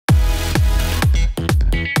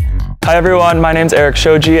Hi everyone, my name's Erik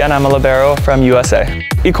Shoji and I'm a libero from USA.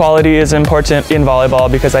 Equality is important in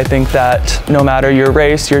volleyball because I think that no matter your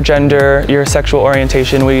race, your gender, your sexual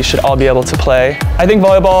orientation, we should all be able to play. I think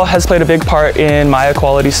volleyball has played a big part in my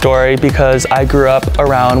equality story because I grew up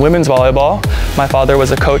around women's volleyball. My father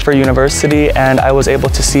was a coach for university and I was able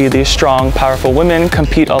to see these strong, powerful women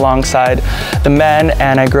compete alongside the men,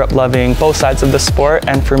 and I grew up loving both sides of the sport.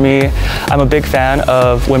 And for me, I'm a big fan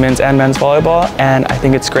of women's and men's volleyball, and I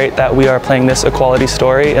think it's great that we are playing this equality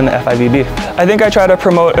story in the FIVB. I think I try to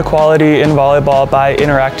promote equality in volleyball by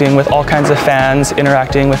interacting with all kinds of fans,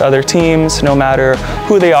 interacting with other teams, no matter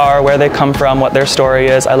who they are, where they come from, what their story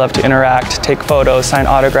is. I love to interact, take photos, sign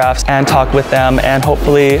autographs, and talk with them, and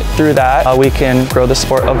hopefully through that we can grow the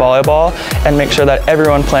sport of volleyball and make sure that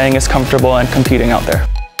everyone playing is comfortable and competing out there.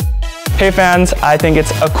 Hey fans, I think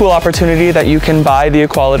it's a cool opportunity that you can buy the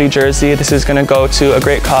equality jersey. This is going to go to a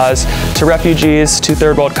great cause, to refugees, to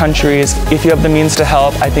third world countries. If you have the means to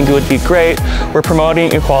help, I think it would be great. We're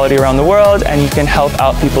promoting equality around the world and you can help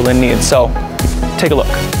out people in need. So take a look.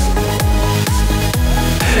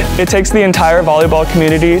 It takes the entire volleyball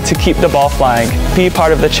community to keep the ball flying. Be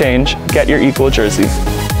part of the change. Get your equal jersey.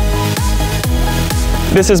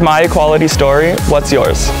 This is my equality story. What's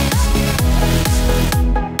yours?